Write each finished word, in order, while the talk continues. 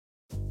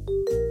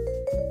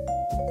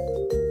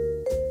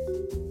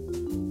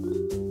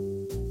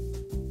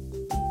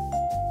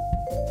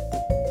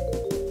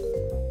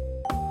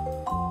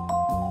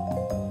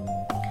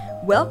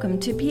Welcome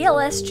to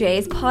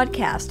PLSJ's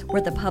podcast,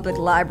 where the Public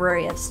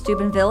Library of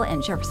Steubenville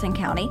in Jefferson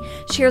County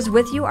shares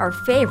with you our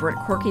favorite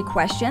quirky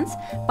questions,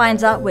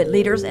 finds out what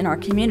leaders in our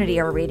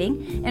community are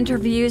reading,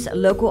 interviews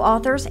local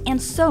authors,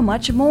 and so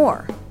much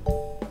more.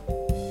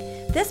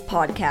 This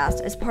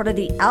podcast is part of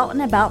the Out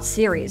and About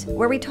series,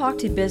 where we talk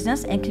to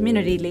business and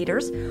community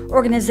leaders,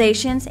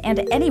 organizations,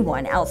 and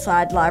anyone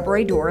outside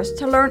library doors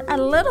to learn a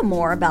little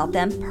more about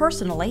them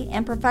personally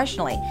and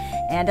professionally.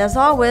 And as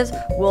always,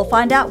 we'll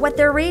find out what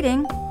they're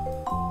reading.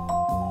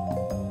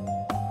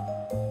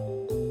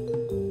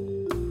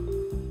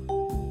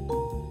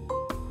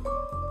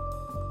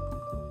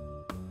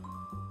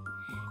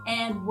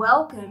 And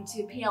welcome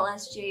to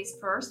PLSJ's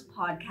first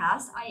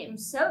podcast. I am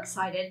so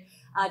excited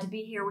to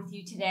be here with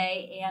you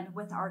today and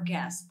with our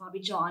guest, Bobby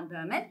John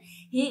Bowman.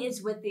 He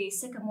is with the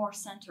Sycamore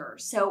Center.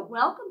 So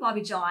welcome,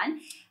 Bobby John.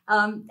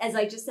 As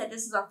I just said,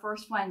 this is our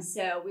first one,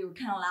 so we were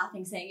kind of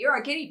laughing, saying you're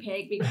our guinea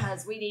pig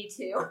because we need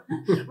to.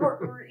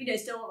 we're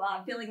still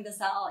filling this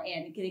out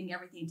and getting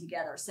everything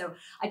together. So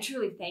I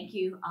truly thank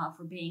you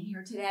for being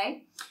here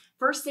today.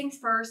 First things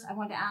first, I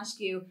want to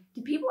ask you,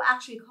 do people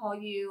actually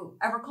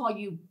ever call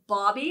you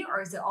Bobby, or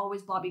is it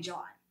always Bobby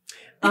John?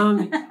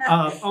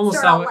 Almost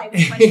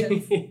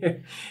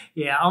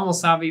yeah,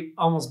 almost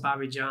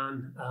Bobby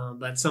John.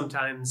 But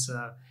sometimes,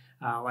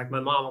 like my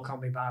mom will call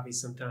me Bobby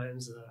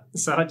sometimes.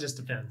 So it just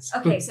depends.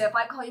 Okay, so if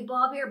I call you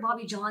Bobby or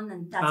Bobby John,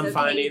 then that's I'm okay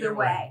fine either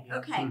way. Yeah.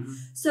 Okay, Mm-hmm.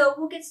 So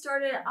we'll get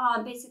started.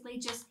 Basically,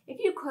 just if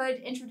you could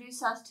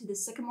introduce us to the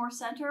Sycamore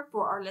Center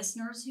for our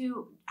listeners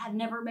who have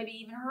never maybe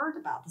even heard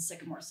about the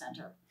Sycamore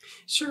Center.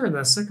 Sure.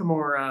 The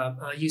Sycamore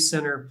Youth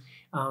Center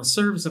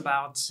serves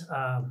about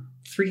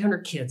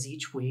 300 kids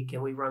each week,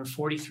 and we run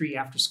 43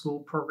 after-school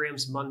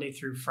programs Monday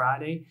through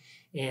Friday.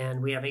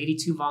 And we have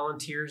 82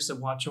 volunteers that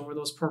watch over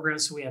those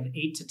programs. So we have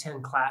 8 to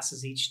 10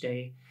 classes each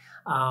day.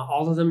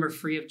 All of them are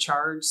free of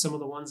charge. Some of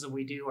the ones that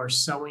we do are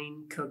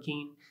sewing,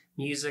 cooking,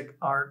 music,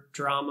 art,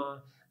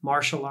 drama,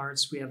 martial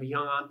arts. We have a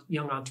young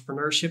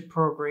entrepreneurship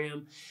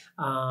program.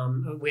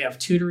 We have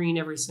tutoring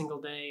every single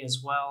day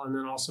as well. And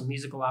then also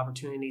musical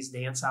opportunities,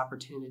 dance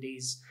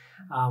opportunities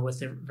with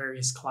the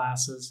various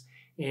classes.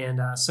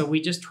 And so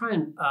we just try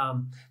and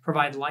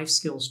provide life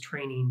skills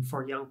training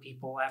for young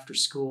people after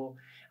school.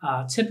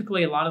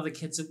 Typically, a lot of the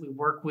kids that we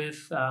work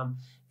with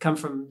come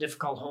from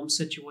difficult home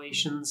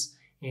situations.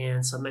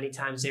 And so many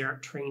times they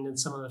aren't trained in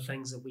some of the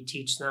things that we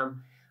teach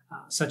them,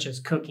 such as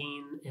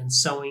cooking and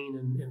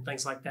sewing and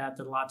things like that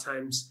a lot of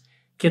times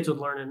kids would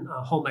learn in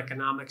home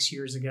economics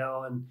years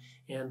ago.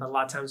 But a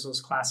lot of times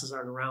those classes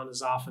aren't around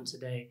as often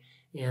today.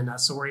 And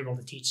so we're able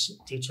to teach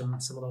them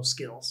some of those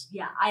skills.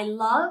 Yeah, I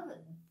love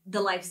the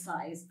life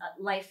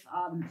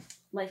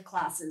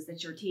classes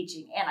that you're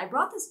teaching. And I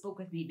brought this book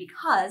with me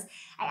because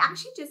I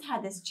actually just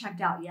had this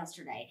checked out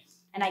yesterday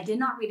and I did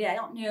not read it. I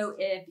don't know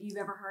if you've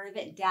ever heard of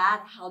it. Dad,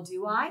 How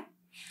Do I?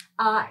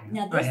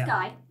 Now this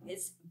guy,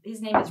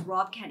 his name is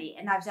Rob Kenny,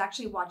 and I was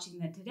actually watching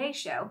the Today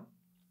Show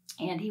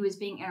and he was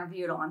being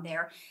interviewed on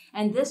there.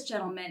 And this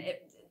gentleman,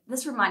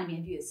 this reminded me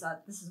of you, so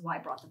this is why I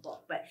brought the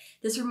book. But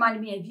this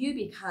reminded me of you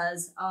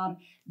because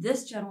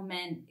this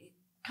gentleman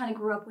kind of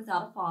grew up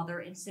without a father,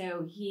 and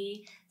so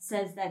he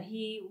says that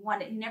he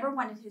never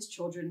wanted his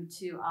children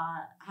to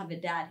have a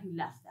dad who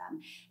left them,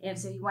 and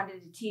so he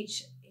wanted to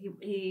teach.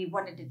 He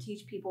wanted to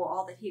teach people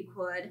all that he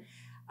could,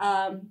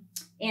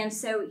 and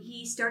so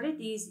he started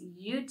these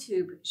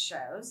YouTube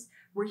shows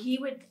where he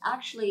would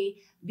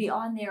actually be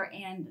on there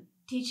and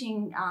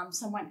teaching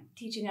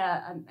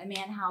a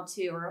man how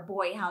to, or a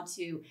boy how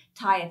to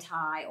tie a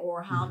tie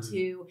or how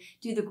to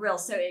do the grill.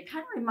 So it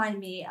kind of reminded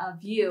me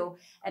of you,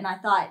 and I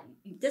thought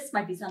this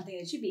might be something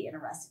that you'd be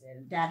interested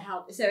in, Dad.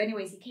 So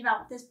anyways, he came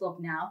out with this book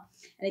now,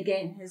 and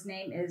again, his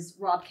name is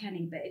Rob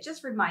Kenny, but it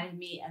just reminded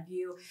me of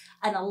you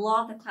and a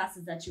lot of the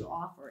classes that you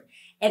offered.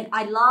 And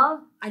I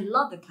love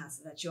the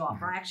classes that you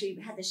offer. I actually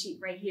had the sheet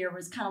right here,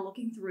 was kind of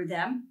looking through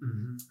them.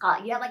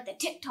 You had like the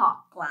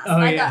TikTok class.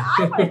 Oh, yeah. I thought,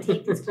 I want to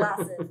take these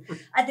classes.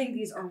 I think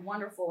these are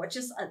wonderful. It's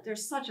just,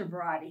 there's such a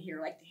variety here,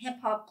 like the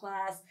hip hop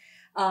class,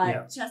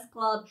 chess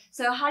club.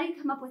 So how do you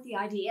come up with the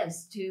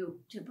ideas to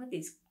put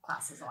these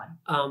classes on?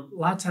 A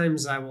lot of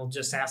times I will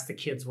just ask the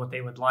kids what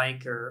they would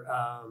like, or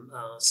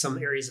some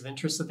areas of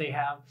interest that they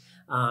have.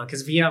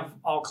 Because if you have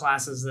all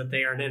classes that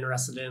they aren't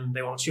interested in,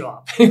 they won't show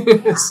up.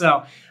 Yeah.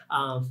 So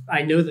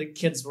I know that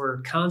kids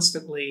were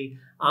constantly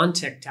on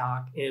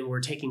TikTok and were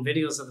taking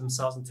videos of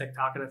themselves on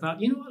TikTok. And I thought,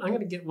 you know what, I'm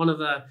going to get one of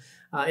the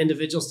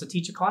individuals to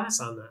teach a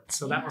class on that.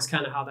 So that was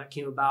kind of how that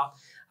came about.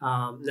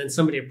 Then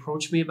somebody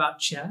approached me about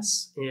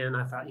chess, and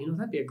I thought,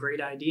 that'd be a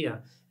great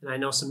idea. And I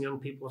know some young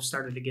people have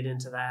started to get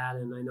into that.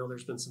 And I know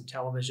there's been some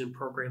television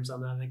programs on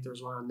that. I think there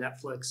was one on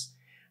Netflix.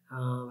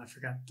 I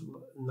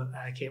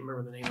can't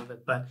remember the name of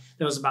it, but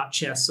that was about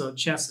chess. So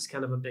chess is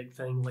kind of a big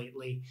thing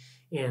lately.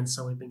 And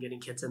so we've been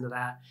getting kids into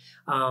that.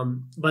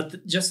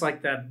 But just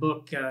like that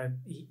book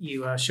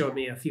you showed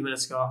me a few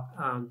minutes ago,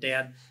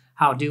 Dad,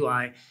 How Do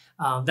I?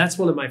 That's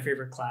one of my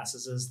favorite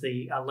classes, is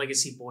the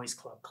Legacy Boys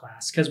Club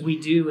class. Because we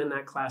do in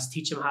that class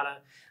teach them how to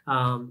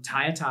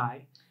tie a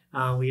tie,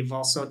 We've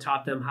also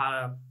taught them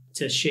how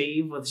to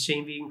shave with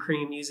shaving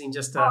cream using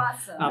just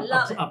Awesome.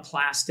 a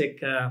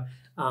plastic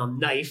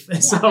knife. Yeah.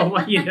 So,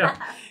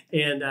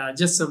 and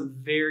just some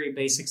very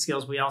basic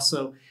skills. We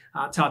also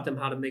taught them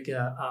how to make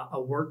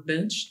a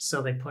workbench.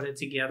 So they put it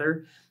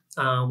together.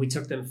 We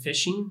took them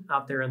fishing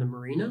out there in the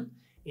marina,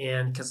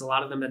 and because a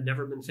lot of them had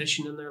never been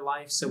fishing in their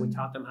life. So we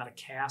taught them how to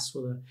cast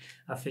with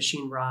a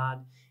fishing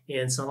rod.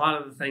 And so a lot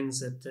of the things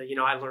that,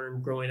 I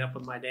learned growing up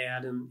with my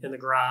dad in the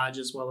garage,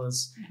 as well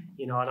as,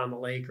 out on the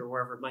lake or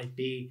wherever it might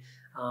be.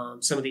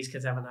 Some of these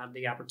kids haven't had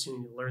the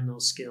opportunity to learn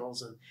those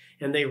skills,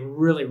 and they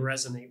really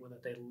resonate with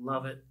it. They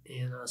love it.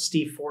 And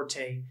Steve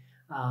Forte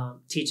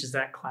teaches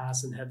that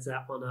class and heads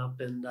that one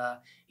up. And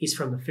he's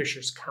from the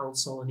Fishers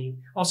Council, and he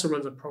also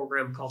runs a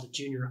program called the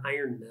Junior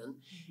Ironmen.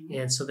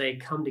 And so they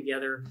come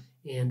together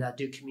and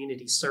do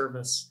community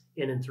service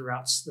in and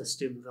throughout the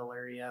Steubenville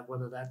area,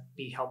 whether that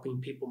be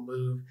helping people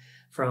move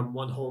from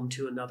one home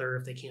to another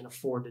if they can't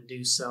afford to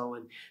do so.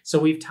 And so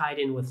we've tied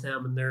in with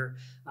them,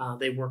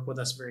 and they work with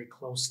us very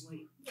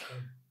closely.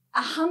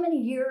 How many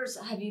years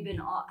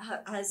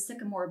has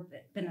Sycamore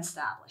been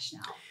established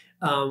now?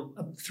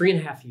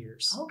 3.5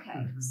 years.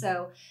 Okay.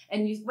 So,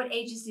 and what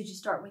ages did you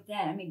start with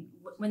then? I mean,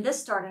 when this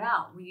started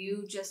out,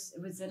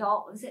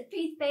 was it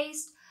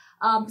faith-based?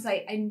 Because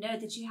I know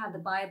that you have the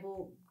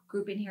Bible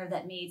group in here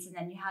that meets, and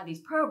then you have these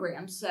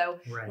programs. So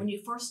Right. When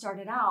you first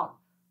started out,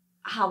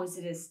 how was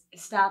it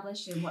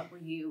established, and what were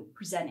you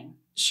presenting?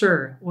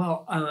 Sure.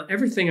 Well,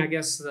 everything, I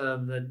guess,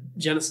 the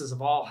genesis of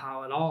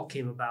how it all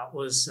came about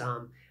was,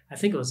 I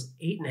think it was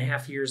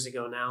 8.5 years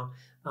ago now.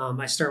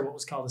 I started what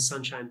was called the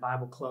Sunshine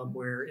Bible Club,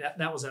 where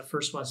that was at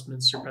First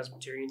Westminster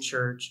Presbyterian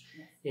Church,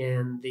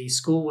 and the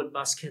school would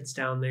bus kids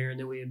down there, and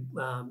then we'd,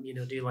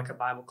 do like a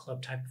Bible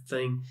club type of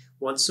thing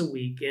once a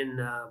week. And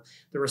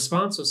the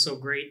response was so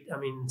great. I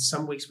mean,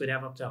 some weeks we'd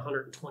have up to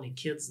 120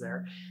 kids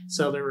there.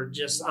 So there were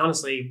just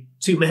honestly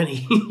too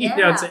many,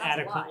 to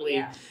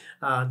adequately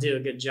do a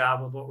good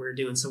job of what we were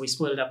doing. So we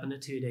split it up into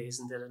 2 days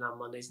and did it on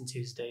Mondays and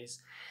Tuesdays.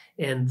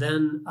 And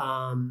then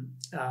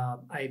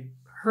I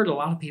heard a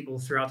lot of people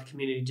throughout the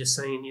community just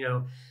saying,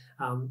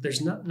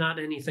 there's not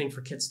anything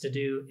for kids to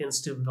do in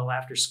Steubenville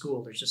after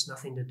school. There's just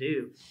nothing to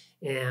do.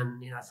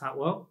 And, I thought,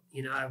 well,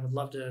 I would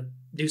love to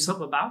do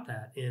something about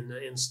that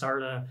and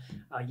start a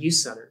youth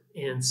center.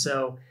 And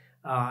so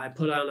I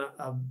put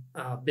on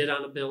a bid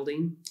on a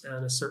building in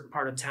a certain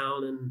part of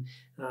town,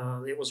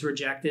 and it was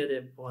rejected.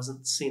 It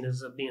wasn't seen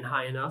as being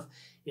high enough.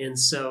 And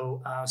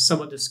so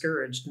somewhat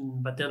discouraged.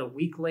 But then a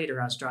week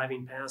later, I was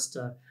driving past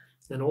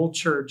an old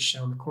church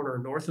on the corner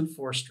of North and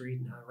 4th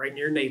Street, right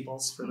near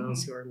Naples, for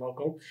those who are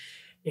local.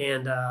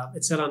 And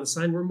it said on the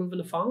sign, "We're moving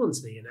to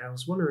Follinsby." And I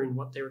was wondering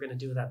what they were going to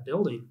do with that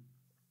building.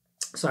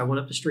 So I went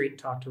up the street and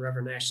talked to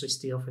Reverend Ashley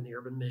Steele from the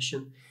Urban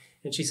Mission.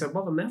 And she said,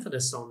 "Well, the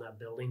Methodists own that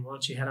building. Why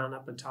don't you head on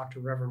up and talk to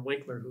Reverend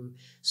Winkler, who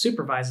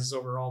supervises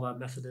over all the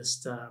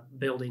Methodist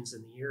buildings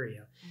in the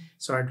area."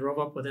 So I drove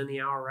up within the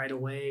hour right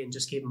away and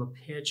just gave him a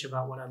pitch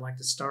about what I'd like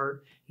to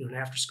start, an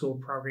after-school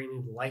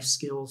programming, life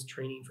skills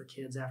training for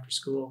kids after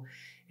school.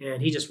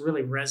 And he just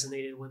really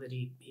resonated with it.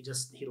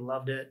 He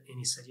loved it. And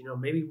he said,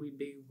 maybe we'd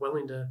be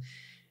willing to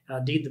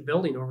deed the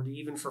building over to you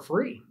even for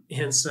free.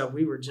 And so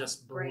we were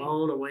just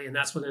blown away. And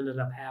that's what ended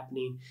up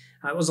happening.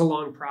 It was a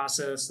long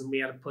process, and we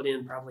had to put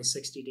in probably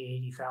 $60,000 to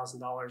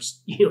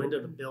 $80,000, into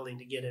the building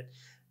to get it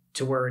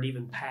to where it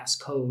even passed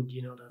code,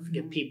 to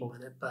get people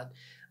in it. But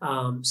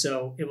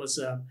so it was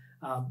a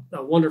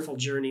wonderful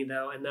journey,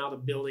 though. And now the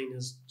building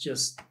is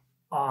just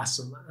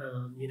awesome.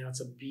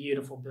 It's a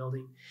beautiful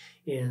building.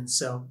 And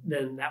so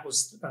then that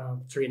was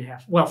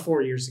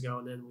 4 years ago.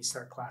 And then we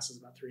started classes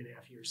about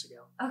 3.5 years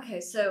ago. Okay.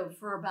 So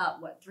for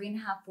about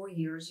 3.5, 4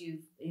 years,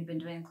 you've been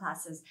doing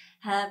classes.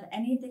 Have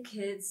any of the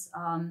kids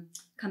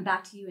come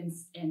back to you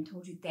and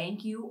told you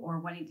thank you, or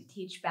wanting to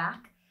teach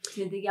back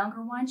to the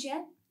younger ones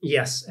yet?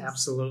 Yes,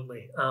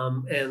 absolutely.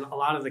 And a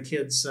lot of the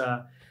kids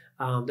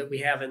that we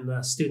have in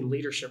the student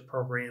leadership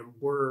program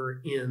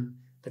were in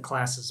the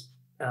classes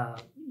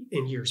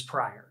in years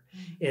prior.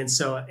 And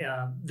so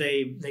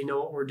they know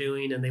what we're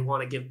doing, and they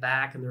want to give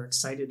back, and they're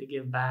excited to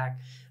give back.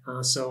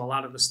 So a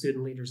lot of the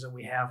student leaders that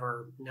we have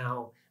are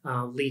now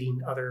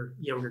leading other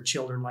younger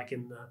children, like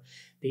in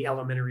the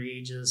elementary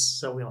ages.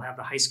 So we'll have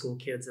the high school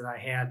kids that I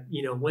had,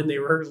 when they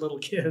were little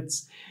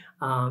kids,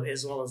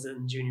 as well as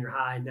in junior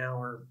high. Now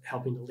are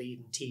helping to lead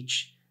and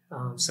teach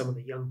some of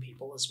the young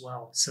people as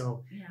well.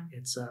 So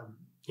it's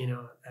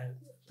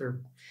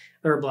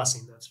they're a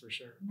blessing, that's for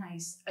sure.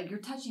 Nice. You're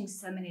touching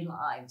so many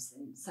lives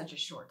in such a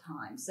short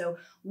time. So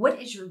what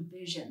is your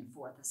vision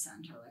for the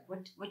center?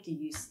 Like, what do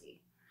you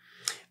see?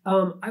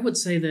 I would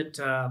say that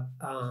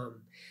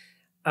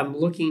I'm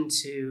looking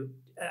to,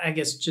 I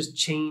guess, just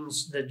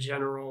change the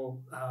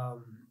general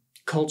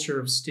culture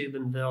of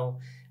Steubenville,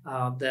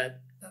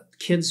 that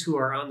kids who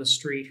are on the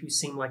street who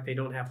seem like they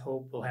don't have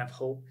hope will have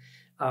hope.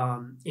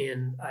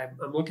 And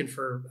I'm looking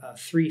for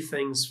 3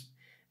 things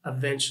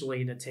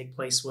eventually to take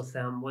place with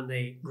them when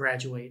they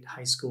graduate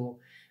high school.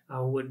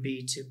 Would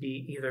be to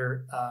be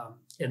either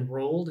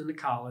enrolled into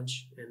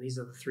college, and these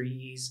are the 3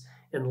 E's,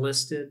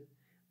 enlisted,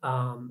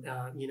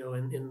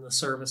 in the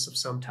service of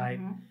some type,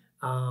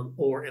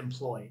 or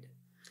employed.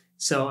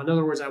 So in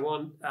other words, I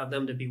want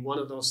them to be one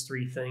of those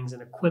three things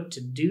and equipped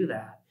to do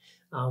that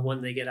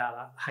when they get out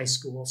of high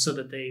school, so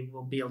that they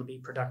will be able to be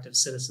productive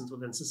citizens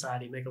within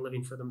society, make a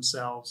living for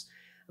themselves,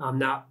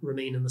 not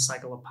remain in the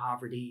cycle of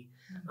poverty.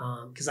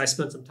 Because I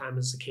spent some time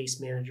as a case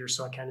manager,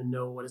 so I kind of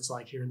know what it's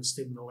like here in the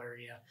Steubenville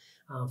area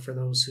for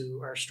those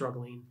who are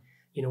struggling,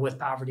 with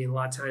poverty. A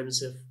lot of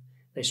times, if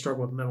they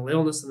struggle with mental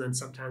illness, and then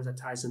sometimes that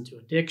ties into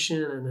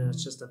addiction, and then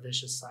it's just a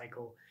vicious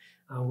cycle.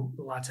 A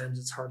lot of times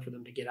it's hard for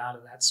them to get out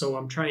of that. So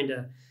I'm trying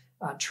to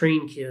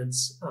train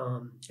kids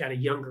at a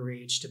younger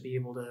age to be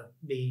able to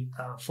be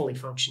fully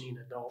functioning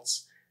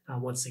adults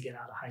once they get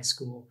out of high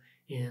school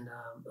and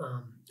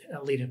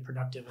lead a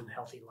productive and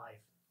healthy life.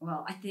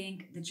 Well, I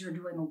think that you're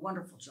doing a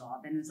wonderful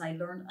job. And as I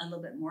learned a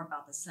little bit more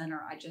about the center,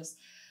 I just,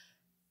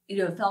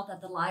 felt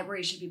that the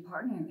library should be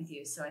partnering with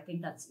you. So I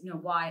think that's,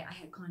 why I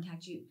had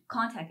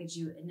contacted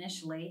you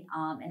initially.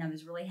 And I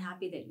was really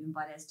happy that you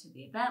invited us to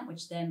the event,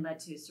 which then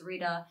led to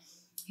Sarita,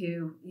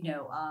 who,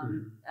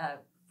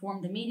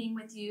 formed the meeting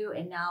with you.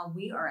 And now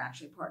we are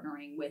actually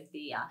partnering with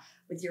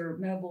with your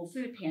mobile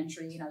food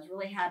pantry. And I was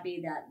really happy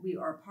that we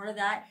are part of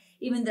that,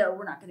 even though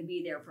we're not going to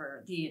be there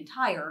for the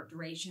entire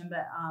duration,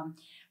 but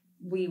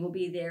we will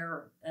be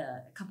there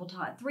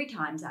three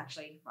times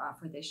actually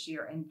for this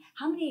year. And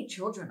how many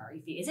children are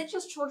you feeding? Is it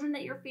just children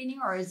that you're feeding,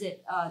 or is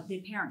it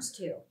the parents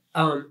too?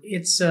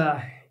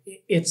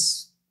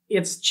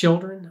 It's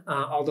children,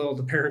 although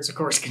the parents, of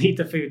course, can eat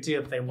the food too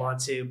if they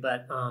want to.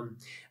 But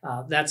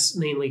that's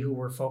mainly who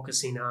we're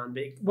focusing on.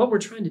 But what we're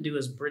trying to do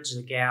is bridge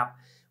the gap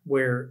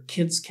where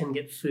kids can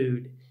get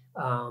food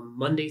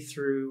Monday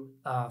through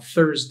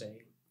Thursday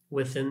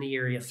within the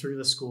area through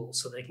the school,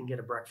 so they can get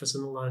a breakfast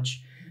and a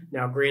lunch.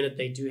 Now, granted,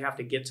 they do have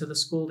to get to the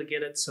school to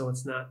get it, so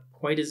it's not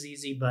quite as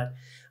easy. But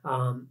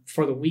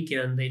for the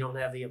weekend, they don't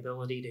have the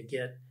ability to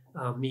get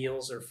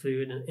meals or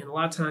food. And a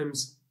lot of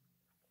times,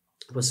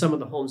 with some of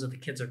the homes that the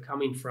kids are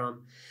coming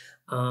from,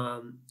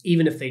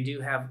 even if they do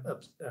have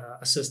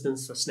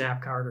assistance, a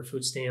SNAP card or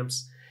food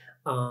stamps,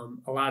 a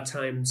lot of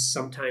times,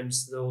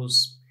 sometimes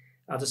those,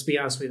 I'll just be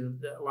honest with you,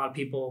 a lot of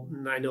people,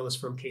 and I know this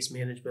from case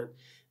management,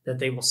 that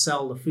they will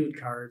sell the food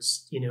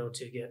cards,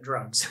 to get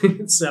drugs.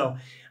 So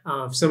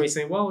if somebody's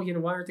saying, well,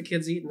 why aren't the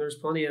kids eating? There's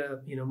plenty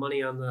of,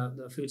 money on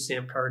the food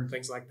stamp card and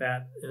things like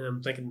that. And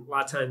I'm thinking a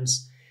lot of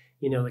times,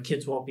 the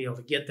kids won't be able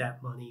to get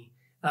that money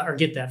or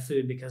get that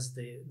food because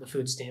the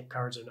food stamp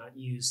cards are not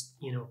used,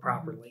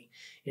 properly.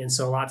 And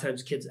so a lot of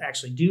times kids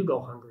actually do go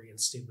hungry in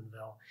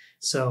Steubenville.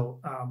 So,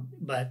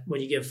 but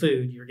when you give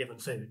food, you're given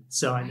food.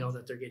 So I know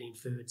that they're getting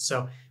food.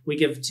 So we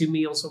give 2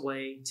 meals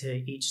away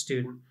to each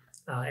student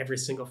every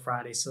single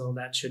Friday. So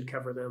that should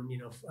cover them,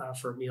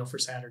 for a meal for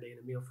Saturday and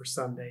a meal for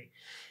Sunday.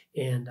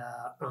 And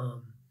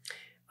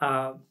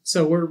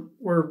so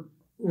we're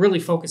really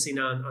focusing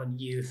on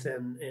youth,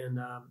 and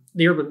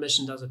the Urban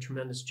Mission does a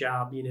tremendous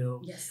job,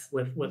 Yes.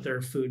 with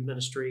their food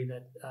ministry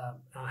that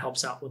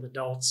helps out with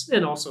adults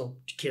and also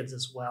kids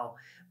as well.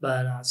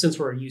 But since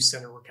we're a youth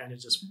center, we're kind of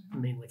just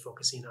mainly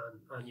focusing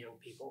on young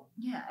people.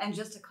 Yeah, and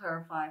just to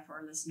clarify for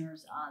our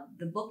listeners,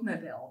 the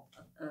bookmobile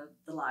of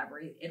the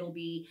library, it'll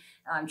be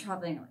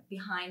traveling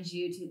behind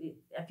you to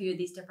a few of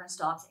these different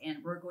stops,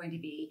 and we're going to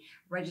be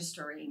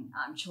registering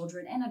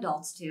children and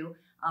adults too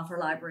for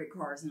library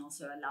cards, and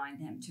also allowing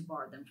them to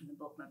borrow them from the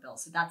bookmobile.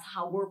 So that's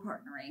how we're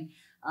partnering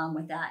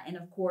with that. And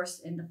of course,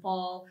 in the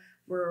fall,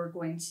 we're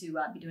going to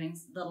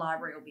the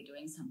library will be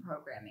doing some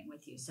programming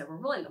with you. So we're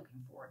really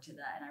looking forward to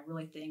that. And I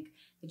really think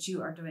that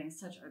you are doing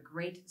such a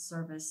great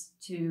service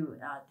to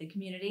the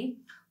community.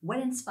 What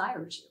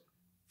inspires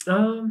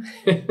you?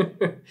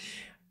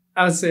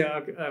 I would say,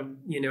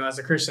 as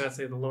a Christian, I'd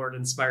say the Lord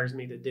inspires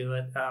me to do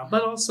it.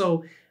 But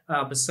also,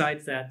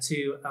 besides that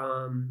too,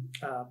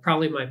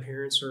 probably my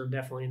parents are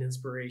definitely an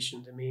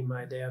inspiration to me.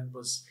 My dad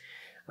was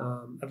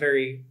a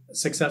very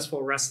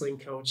successful wrestling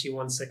coach. He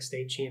won 6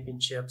 state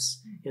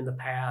championships in the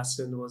past,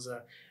 and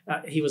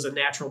he was a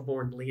natural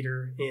born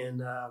leader,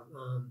 and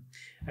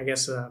I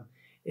guess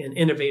an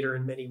innovator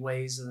in many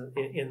ways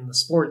in the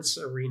sports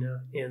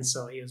arena. And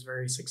so he was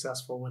very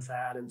successful with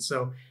that. And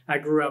so I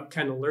grew up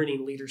kind of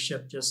learning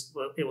leadership,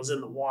 it was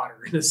in the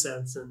water in a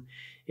sense,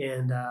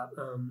 and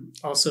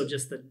also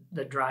just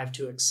the drive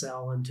to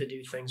excel and to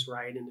do things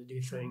right and to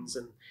do things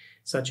in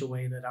such a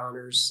way that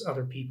honors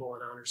other people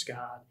and honors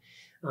God.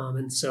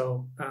 And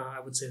so I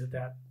would say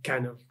that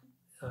kind of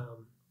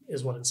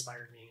is what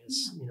inspired me,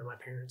 is my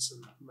parents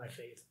and my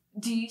faith.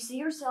 Do you see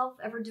yourself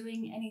ever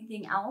doing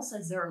anything else?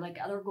 Is there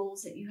other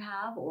goals that you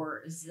have,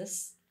 or is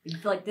this, you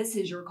feel like this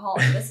is your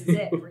calling? This is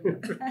it for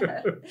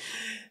you?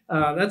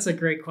 That's a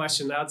great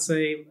question. I'd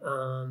say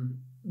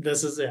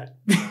this is it.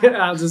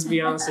 I'll just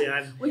be honest with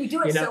you. Well, you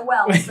do it so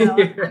well, so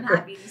I'm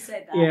happy to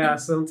say that. Yeah,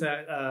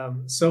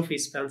 sometimes Sophie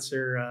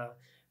Spencer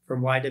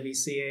from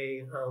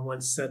YWCA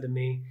once said to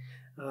me,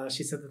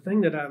 she said, the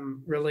thing that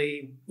I'm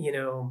really,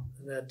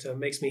 that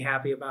makes me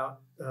happy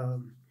about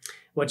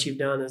what you've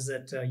done is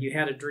that you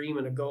had a dream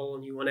and a goal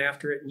and you went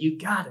after it and you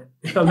got it.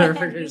 I'll never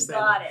forget You that.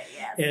 got it,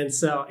 yes. And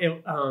so,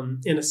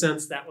 in a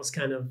sense, that was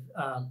kind of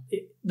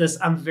this.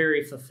 I'm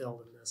very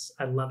fulfilled in this.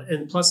 I love it.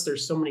 And plus,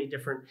 there's so many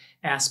different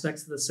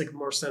aspects of the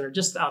Sycamore Center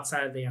just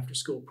outside of the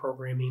after-school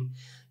programming.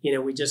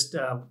 We just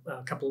a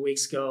couple of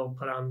weeks ago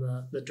put on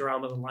the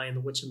drama "The Lion,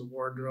 the Witch, and the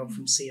Wardrobe"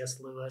 from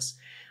C.S. Lewis.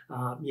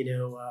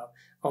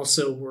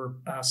 Also, we're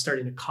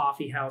starting a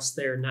coffee house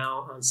there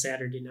now on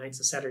Saturday nights,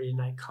 a Saturday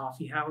night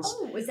coffee house.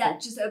 Oh, is that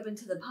just open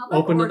to the public?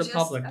 Open to or the just,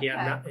 public, okay,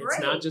 yeah.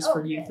 It's not just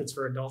for youth, it's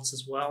for adults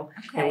as well.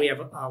 Okay. And we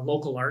have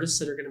local artists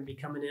that are going to be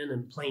coming in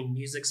and playing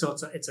music. So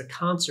it's a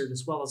concert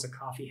as well as a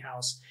coffee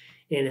house.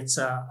 And it's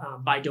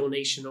by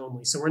donation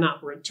only. So we're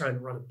not trying to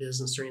run a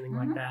business or anything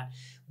like that.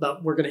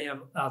 But we're going to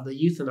have the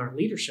youth in our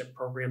leadership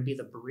program be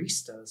the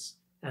baristas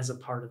as a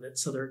part of it.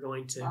 So they're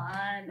going to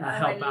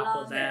help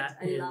out with that.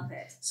 I love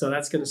it. So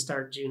that's going to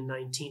start June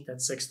 19th at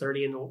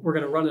 6:30. And we're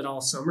going to run it all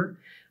summer.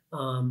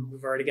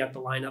 We've already got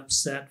the lineup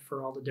set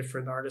for all the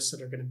different artists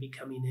that are going to be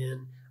coming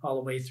in all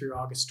the way through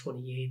August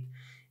 28th.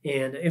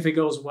 And if it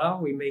goes well,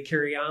 we may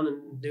carry on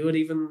and do it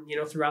even,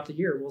 throughout the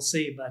year. We'll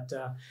see. But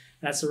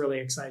that's a really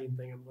exciting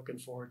thing I'm looking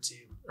forward to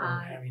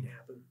having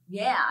happen.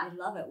 Yeah, I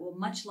love it. Well,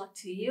 much luck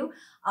to you.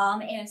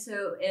 And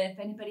so if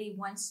anybody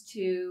wants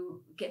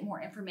to get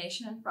more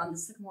information from the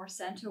Sycamore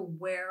Center,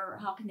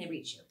 how can they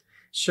reach you?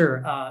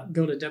 Sure.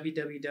 Go to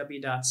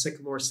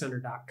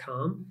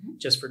www.sycamorecenter.com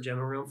just for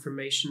general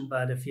information.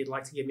 But if you'd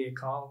like to give me a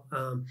call,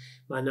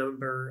 my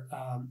number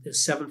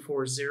is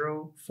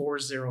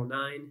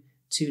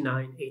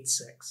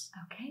 740-409-2986.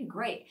 Okay,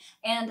 great.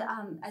 And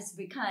as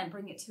we kind of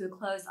bring it to a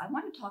close, I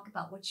want to talk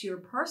about what you're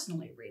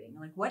personally reading.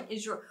 Like, what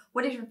is your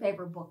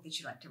favorite book that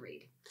you like to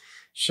read?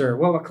 Sure.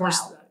 Well, of course,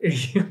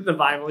 the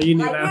Bible. You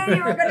knew that. I knew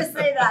you were going to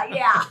say that.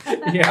 Yeah.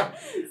 Yeah.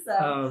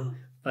 So.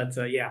 So I'd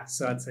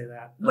say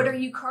that. What are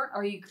you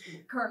currently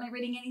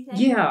reading anything?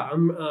 Yeah,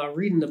 I'm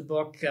reading a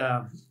book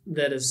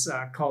that is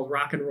called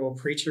Rock and Roll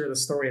Preacher, the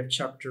story of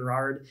Chuck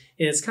Girard.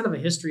 And it's kind of a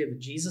history of the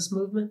Jesus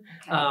movement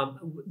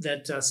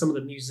that some of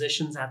the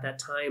musicians at that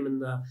time in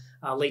the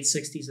late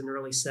 60s and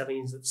early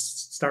 70s that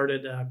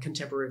started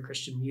contemporary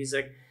Christian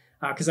music.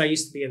 Because I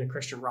used to be in a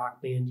Christian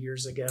rock band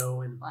years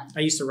ago, and I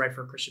used to write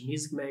for a Christian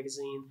music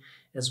magazine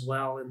as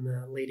well in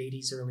the late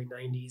 80s, early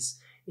 90s.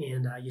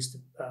 And I used to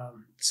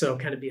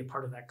kind of be a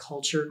part of that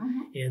culture.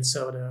 And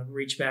so to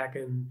reach back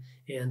and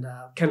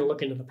kind of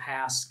look into the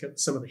past,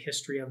 some of the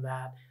history of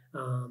that.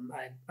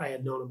 I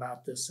had known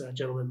about this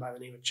gentleman by the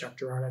name of Chuck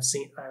Girard. I've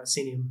seen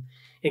him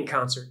in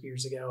concert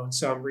years ago. And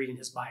so I'm reading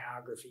his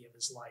biography of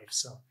his life.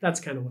 So that's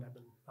kind of what I've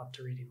been up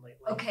to reading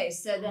lately. Okay,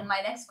 so then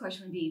my next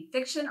question would be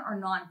fiction or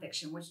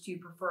nonfiction? Which do you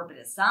prefer? But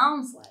it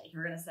sounds like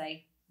you're going to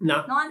say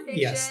nonfiction.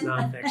 Yes,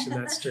 nonfiction.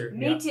 That's true.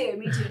 Me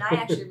too. And I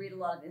actually read a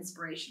lot of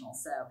inspirational.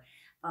 So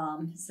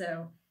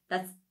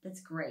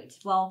that's great.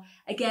 Well,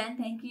 again,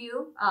 thank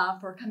you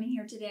for coming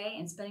here today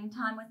and spending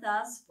time with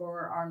us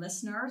for our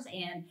listeners.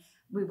 And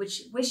we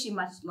wish you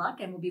much luck,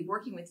 and we'll be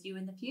working with you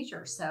in the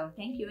future. So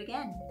thank you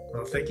again.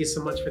 Well, thank you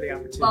so much for the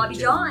opportunity. Bobby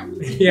John.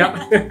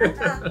 Yeah.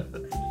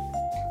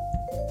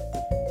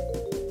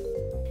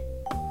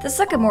 The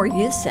Sycamore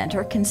Youth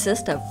Center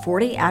consists of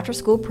 40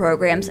 after-school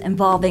programs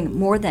involving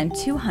more than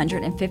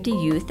 250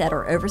 youth that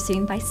are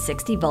overseen by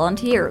 60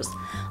 volunteers.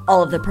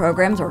 All of the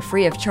programs are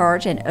free of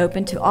charge and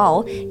open to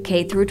all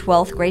K through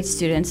 12th grade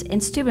students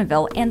in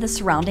Steubenville and the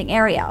surrounding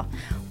area.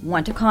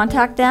 Want to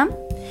contact them?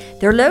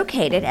 They're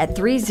located at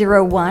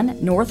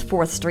 301 North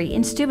 4th Street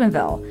in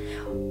Steubenville,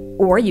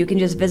 or you can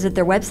just visit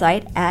their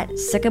website at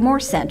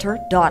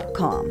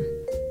sycamorecenter.com.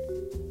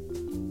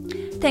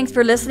 Thanks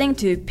for listening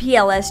to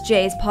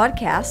PLSJ's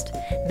podcast.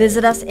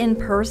 Visit us in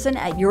person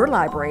at your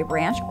library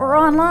branch or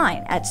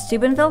online at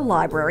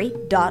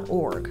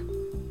steubenvillelibrary.org.